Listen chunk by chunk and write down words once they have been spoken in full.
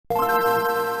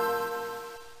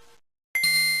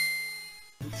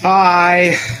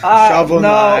Hi. Shovel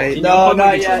Knight. No,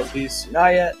 not yet.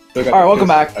 Not yet. Alright, welcome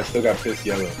back. I still got piss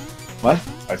yellow. What?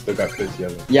 I still got piss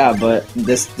yellow. Yeah, but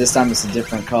this time it's a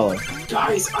different color.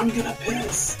 Guys, I'm gonna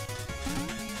piss.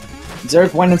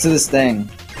 Zerk went into this thing.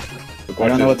 I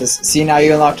don't know what this. See, now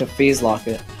you unlocked a phase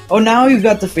locket. Oh, now you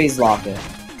got the phase locket.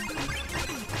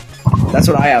 That's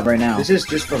what I have right now. This is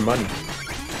just for money.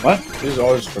 What? This is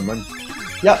all just for money.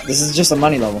 Yeah, this is just a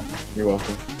money level. You're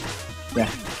welcome. Yeah.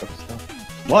 Stop.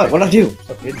 What? What'd I do?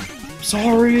 Stop hitting.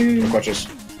 Sorry. Look, watch this.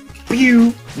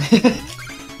 Pew.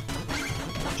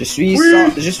 Je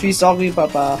suis sorry,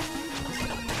 papa.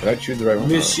 Did I choose the right one?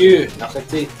 Monsieur,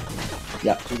 arrêtez.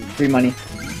 Yeah, free money.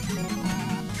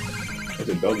 That's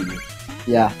a W.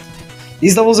 Yeah.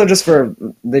 These levels are just for...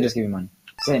 They just give you money.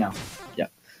 Say no. Yeah.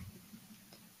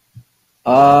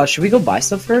 Should we go buy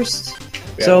stuff first?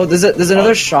 Yeah. So, there's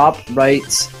another shop right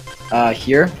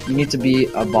here. You need to be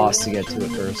a boss to get to it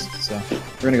first. So,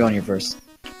 we're gonna go in here first.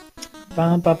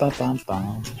 Bum, bum, bum, bum,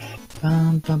 bum.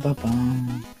 Bum, bum, bum,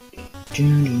 bum.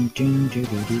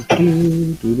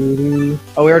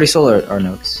 Oh, we already sold our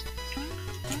notes.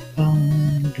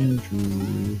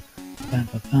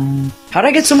 How did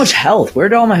I get so much health? Where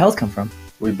did all my health come from?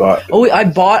 We bought. Oh, I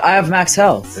have max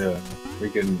health. Yeah. We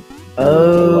can.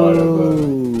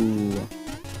 Oh.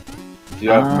 Do you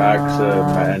have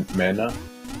max mana?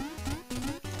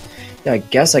 Yeah, I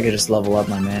guess I could just level up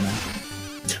my mana.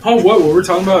 Oh, what we're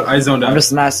talking about? I zoned out. I'm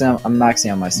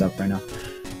maxing out my stuff right now.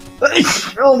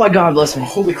 Oh my god, bless me.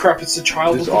 Holy crap, it's the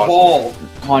child This with is the ball.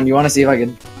 Han, you want to see if I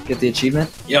can get the achievement?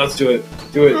 Yeah, let's do it.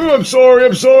 Do it. Oh, I'm sorry.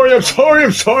 I'm sorry.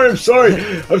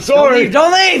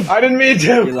 Don't leave! I didn't mean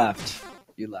You to. left.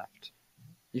 No,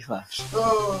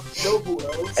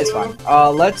 It's fine.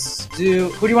 Let's do...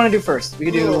 Who do you want to do first? We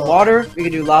could do water, we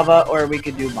could do lava, or we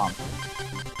could do bomb.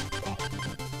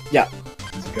 Yeah.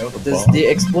 Let's go. There's the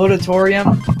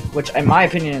Explodatorium, which in my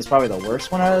opinion is probably the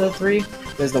worst one out of the three.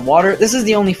 There's the water. This is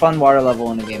the only fun water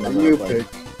level in the game I've ever You played.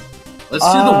 pick. let's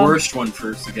do the worst one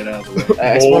first to get out of the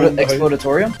way.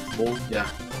 Explodatorium? Yeah.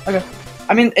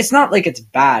 I mean, it's not like it's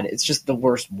bad. It's just the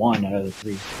worst one out of the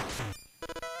three.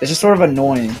 It's just sort of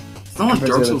annoying. It's not like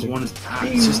Dark Souls 1 is bad.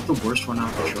 It's just the worst one out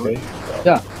of the Okay.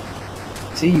 show.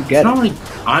 See, you It's get not it. like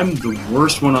I'm the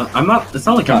worst one. I'm not. It's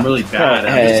not like I'm really bad.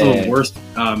 I'm just the worst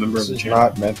member This of the is channel.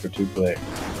 not meant for two player.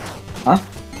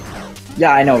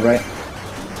 Yeah, I know, right?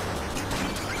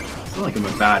 It's not like I'm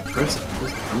a bad person.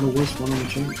 I'm the worst one on the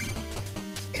channel.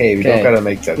 Okay, we Okay. don't gotta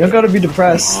make that. You don't gotta be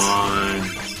depressed.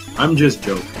 I'm just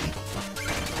joking.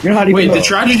 You're not even... Wait, the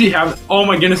tragedy have? Oh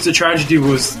my goodness, the tragedy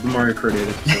was the Mario Kart 8.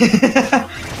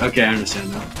 Okay, I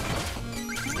understand now.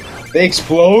 They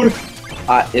explode.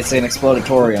 It's an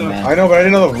Explodatorium, man. I know, but I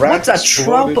didn't know the rats. What's a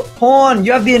exploded. trouble? Hold on,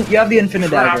 you have the infinite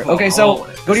dagger. Okay, so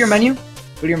Trapaholics. go to your menu. Go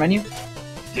to your menu.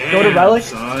 Damn, Go to Relic.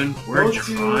 son. Where'd you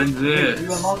find this?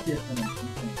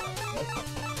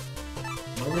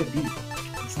 Where would it be?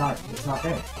 It's not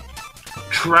there.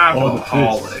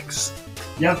 Trapaholics.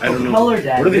 You have I don't know. color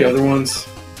dagger. What are the other ones?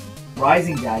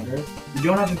 Rising dagger. You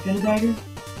don't have infinite dagger?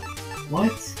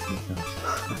 What?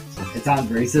 It sounds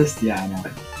racist. Yeah, I know.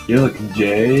 You look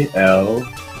J-L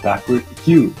backward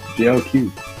Q.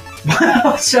 J-L-Q.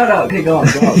 Shut up. Okay, go out.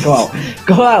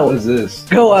 Go What out. is this?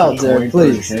 Go out there, Point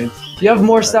please. for the You have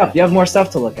more stuff. You have more stuff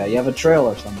to look at. You have a trail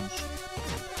or something.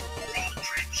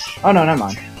 Oh no, never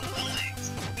mind.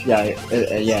 Yeah,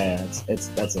 yeah. That's it.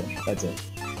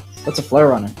 That's a flare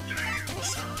runner.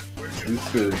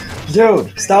 This is-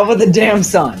 Dude, stop with the damn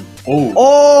sun. Oh.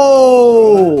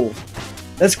 Oh,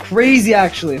 that's crazy.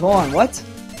 Actually, hold on. What?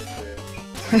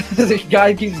 The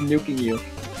guy keeps nuking you.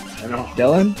 I know.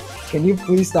 Dylan, can you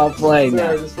please stop playing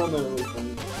that? this one really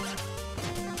funny.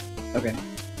 Okay.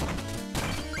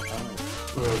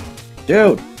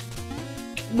 Dude.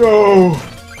 No.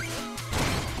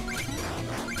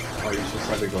 Oh, you just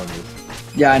had to go on this.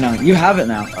 Yeah, I know. You have it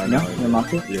now. I No, know. you're not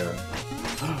to. Yeah.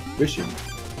 Fishing.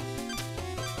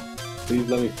 Please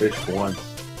let me fish for once.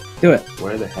 Do it.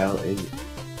 Where the hell is it?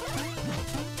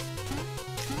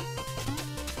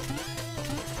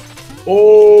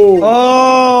 Oh!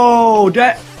 Oh,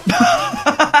 that.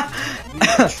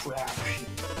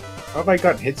 How have I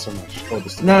gotten hit so much? Oh,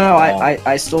 this is No, ball.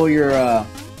 I stole your.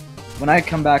 When I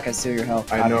come back, I steal your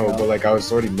health. I half your know, health. but like I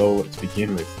was already low to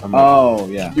begin with. I'm like, Oh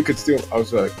yeah. you could still. I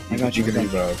was like, I got you. could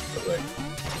leave, but like,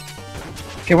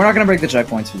 Okay, we're not gonna break the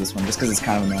checkpoints for this one, just because it's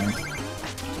kind of annoying.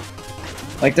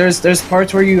 Like there's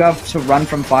parts where you have to run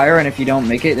from fire, and if you don't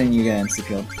make it, then you get insta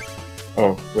killed.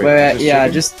 oh wait, But is this yeah,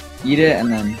 chicken? just eat it,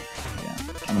 and then yeah,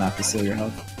 I'm gonna have to steal your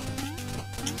health.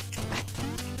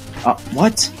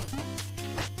 What?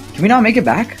 Can we not make it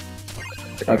back?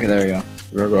 Okay, there we go.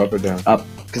 We're gonna go up or down. Up.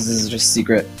 because this is just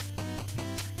secret.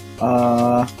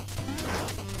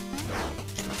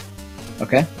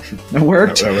 Okay, it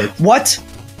worked. That worked. What?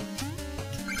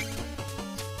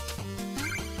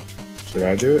 Should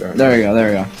I do it? There we go. There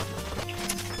we go.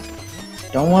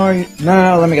 Don't worry.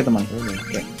 No. Let me get the money.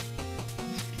 Okay.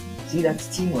 See,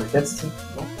 that's teamwork. That's team.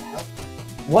 What the hell?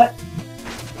 What?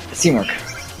 It's teamwork.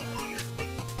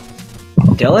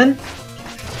 Dylan?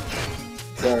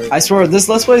 Sorry. I swear, this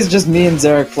Let's Play is just me and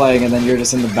Zarek playing, and then you're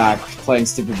just in the back playing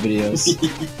stupid videos.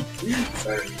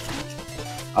 Sorry.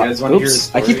 You guys wanna hear a Oops,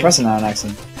 I story? keep pressing on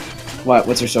accident. What?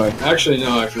 What's your story? Actually,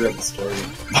 no, I forgot the story.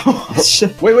 Oh,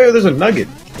 shit. Wait, there's a nugget.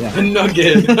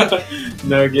 Nugget.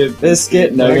 Nugget.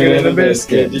 Biscuit, nugget, and a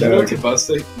biscuit. Did you know Nugget.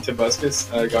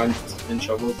 Tobuscus got in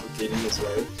trouble for dating his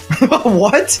wife?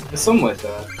 What? Something like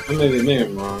that. Maybe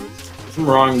I'm wrong. If I'm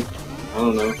wrong, I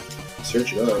don't know.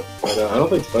 Search it up. But I don't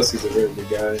think Tobuscus is a very good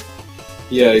guy.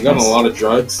 Yeah, he got on a lot of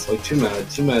drugs. Like, Too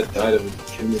Mad died of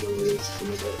a kidney disease. Something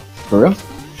like that. For real?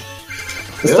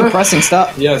 It's Yeah. depressing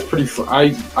stuff. Yeah, it's pretty fun. I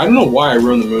don't know why I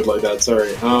ruined the mood like that.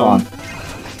 Sorry. on.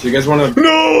 Do you guys want to?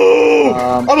 No!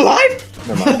 I'm alive!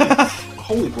 Never mind.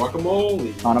 Holy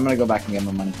guacamole! Hold on, I'm gonna go back and get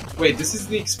my money. Wait, this is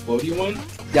the explodey one?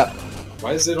 Yep.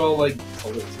 Why is it all like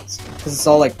colors and stuff? Because it's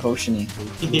all like potion-y.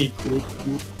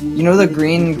 You know the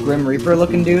green Grim Reaper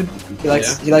looking dude? He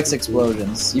likes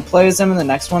explosions. You play as him in the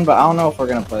next one, but I don't know if we're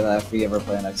gonna play that if we ever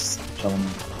play next Shovel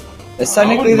Knight. It's I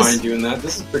technically wouldn't this. mind doing that.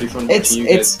 This is pretty fun It's- watching you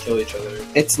it's- guys kill each other.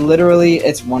 It's literally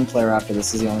one player after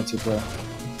this. Is the only 2 player.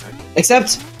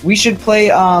 Except we should play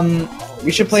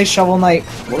Shovel Knight.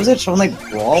 What was it? Shovel Knight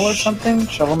Brawl or something?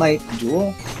 Shovel Knight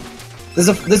Duel. There's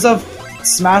a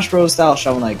Smash Bros style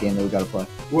Shovel Knight game that we gotta play.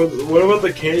 What about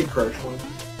the Candy Crush one?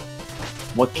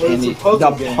 What Well, can it's a you? puzzle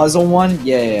The game. puzzle one?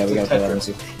 Yeah, we It's a gotta play that one Tetris.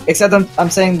 too. Except I'm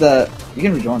saying you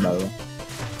can rejoin by the way.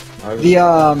 I was-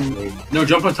 The No,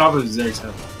 jump on top of Zarek's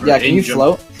head. Or yeah, can you Aiden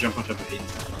float? Jump on top of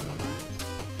Aiden's head.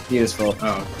 He is float.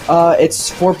 Oh. It's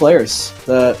 4 players.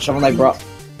 The Shovel Knight Brawl.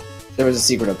 There was a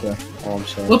secret up there. Oh, I'm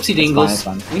sorry. Whoopsie dingles. It's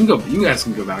fine, it's You can go. You guys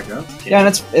can go back up. Yeah,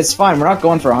 and it's fine. We're not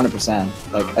going for 100%.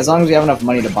 Like as long as we have enough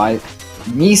money to buy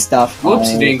me stuff.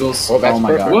 Whoopsie oh, dingles. Oh, that's Oh my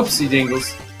perfect. God. Whoopsie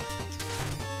dingles.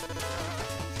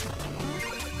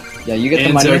 Yeah, you get the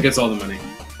And money. Zarek gets all the money.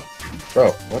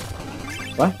 Bro, what?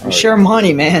 What? We Oh, share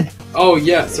money, man. Oh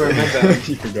yeah, sorry about that.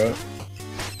 You forgot.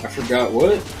 I forgot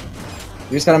what.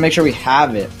 We just gotta make sure we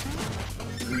have it.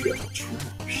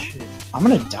 Shit. I'm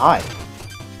gonna die.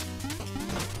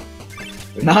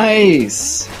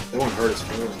 Nice. That one hurt as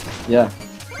fuck. Yeah.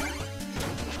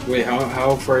 Wait,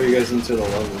 how far are you guys into the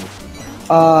level?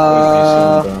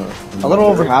 A little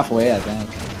over halfway, I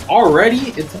think. Already?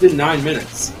 It's been 9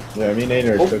 minutes. Yeah, me and Nate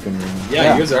are Oh. cooking. Yeah,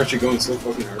 Yeah. you guys are actually going so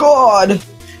fucking hard. God.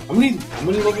 How many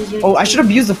levels are you? Oh, I should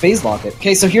have used the phase locket.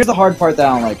 Okay, so here's the hard part that I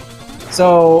don't like.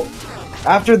 So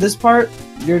after this part,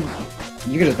 you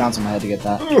could just bounce on my head to get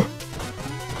that. I'm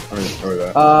gonna destroy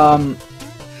that.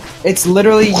 It's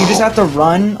literally you just have to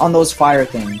run on those fire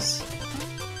things.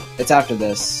 It's after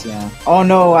this, yeah. Oh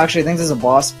no, actually I think there's a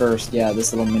boss first. Yeah,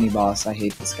 this little mini boss. I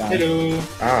hate this guy. Hello.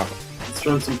 Ah, Let's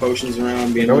throw some potions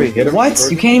around. Being No, we hit him. What?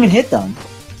 You can't even hit them.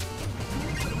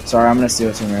 Sorry, I'm gonna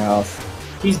steal some of your health.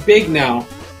 He's big now.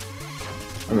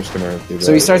 I'm just gonna do that.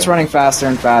 So he starts running faster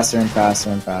and faster and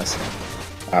faster and faster.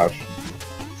 Ouch.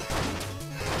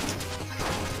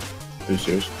 Are you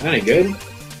serious? That ain't good.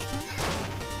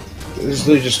 This is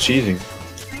literally just cheating.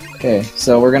 Okay,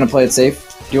 so we're gonna play it safe.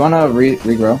 Do you wanna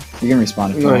regrow? You can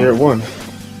respawn if you No, want. you're at 1.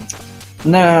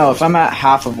 No, if I'm at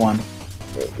half of one.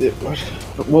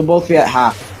 What? We'll both be at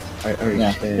half. I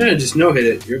understand. Yeah, just no hit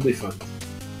it. You'll be fun.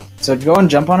 So go and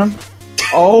jump on him.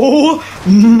 Oh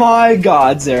my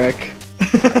god, Zarek.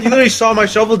 You literally saw my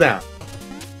shovel down.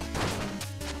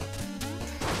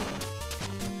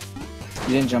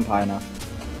 You didn't jump high enough.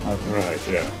 Okay.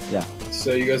 Right, yeah.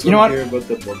 So you guys You know want to what? hear about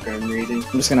the book I'm reading?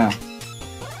 I'm just gonna.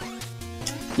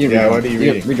 You Yeah, rejoin. what are you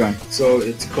reading? Rejoin. So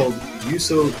it's called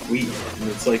Yuso Kui, and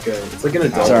it's like an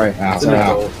adult. Sorry. It's Ow. an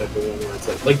adult type of one where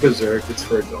it's like Berserk. It's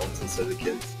for adults instead of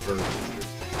kids.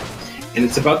 And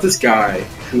it's about this guy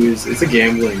it's a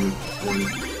gambling one.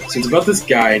 So it's about this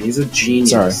guy, and he's a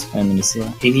genius. Sorry, I didn't mean to see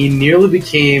that. And he nearly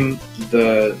became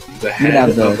the You head can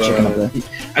have the of chicken up there.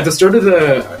 at the start of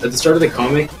the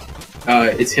comic.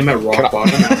 It's him at rock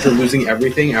bottom after losing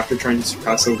everything after trying to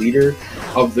surpass the leader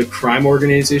of the crime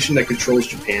organization that controls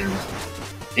Japan,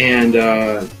 and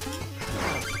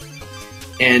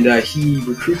he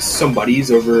recruits some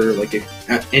buddies over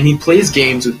and he plays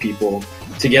games with people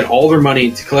to get all their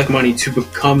money to collect money to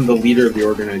become the leader of the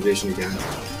organization again.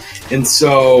 And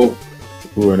so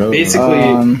Ooh, I know.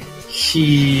 Basically-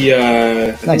 he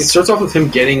I think Nice. it starts off with him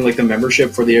getting like the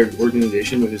membership for the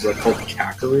organization, which is like called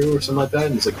Kakarot or something like that,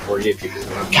 and there's like 48 people.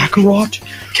 Kakarot.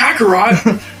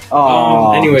 Kakarot.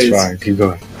 Oh, anyways, It's fine. Keep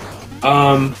going.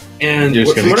 And You're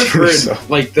just from gonna what I've kill heard, yourself.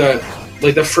 like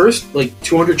the first like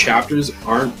 200 chapters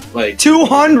aren't like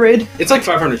 200. it's like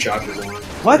 500 chapters long.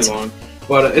 What? Pretty long,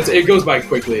 but it goes by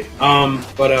quickly.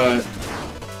 But I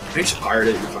just hired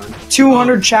it. You're fine.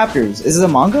 200 chapters. Is it a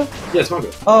manga? Yeah, it's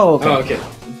manga. Oh, okay. Oh, okay.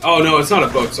 Oh no, it's not a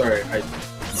book. Sorry,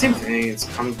 same thing. It's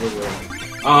comic book.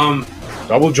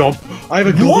 Double jump. I have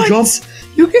a double What? jump.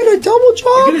 You get a double You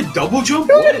jump? get a double jump?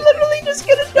 You What? literally just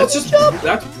get a double That's just jump.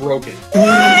 that's broken.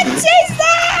 What is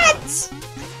that?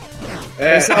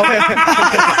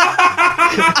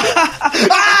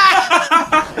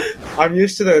 I'm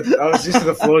used to the. I was used to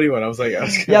the floaty one. I was like,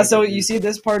 Yeah, so you see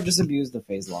this part, just abuse the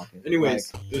phase locket.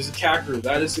 Anyways, there's a Kakarot.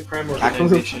 That is the crime Kakarot?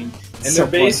 organization, and So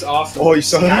they're based off of Oh, you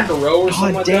saw that? Kakarot or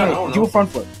something God like damn that. I it. don't Do know. a front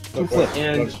flip. Do a flip.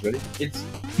 And ready? it's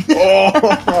Oh,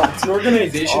 it's an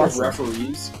organization Awesome. of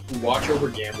referees who watch over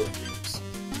gambling games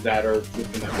that are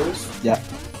with the members. Yeah.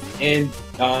 And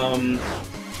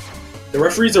the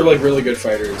referees are like really good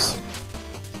fighters.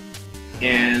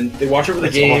 And they watch over the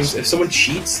That's games. awesome. If someone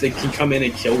cheats, they can come in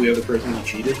and kill the other person who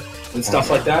cheated and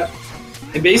stuff like that.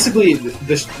 And basically,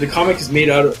 the comic is made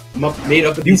up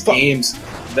of these games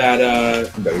that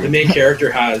the main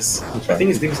character has. I think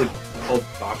his name's like called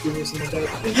Baku or something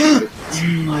like that. Oh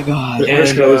my god. Yeah. we're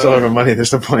just gonna lose all of our money.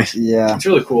 There's no point. Yeah. It's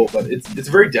really cool, but it's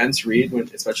a very dense read,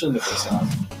 especially in the first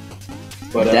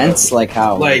half. But Dense? Like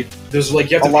how? like there's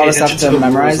like you have a to lot pay of stuff attention to to the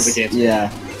rules memorize? of the game.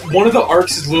 Yeah. One of the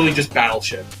arcs is literally just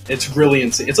Battleship. It's really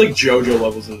insane. It's like JoJo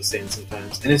levels in the same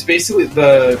sometimes, and it's basically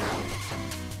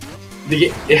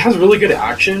it has really good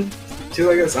action too.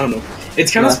 I guess I don't know.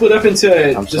 It's kind of Yeah. split up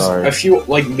into I'm just sorry. a few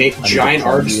like giant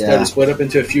plug. arcs Yeah. that are split up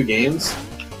into a few games,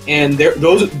 and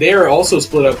they are also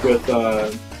split up with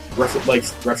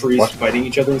referees What? fighting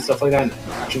each other and stuff like that, and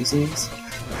action scenes.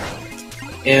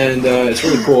 And it's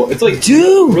really cool. It's like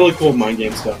Dude! really cool mind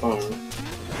game stuff. I don't know.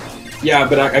 Yeah,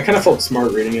 but I kind of felt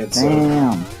smart reading it. So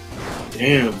Damn.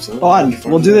 damn, son. On.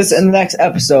 We'll do this in the next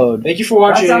episode. Thank you for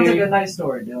watching. That sounds like a nice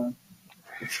story, Dylan.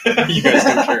 You guys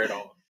don't care at all.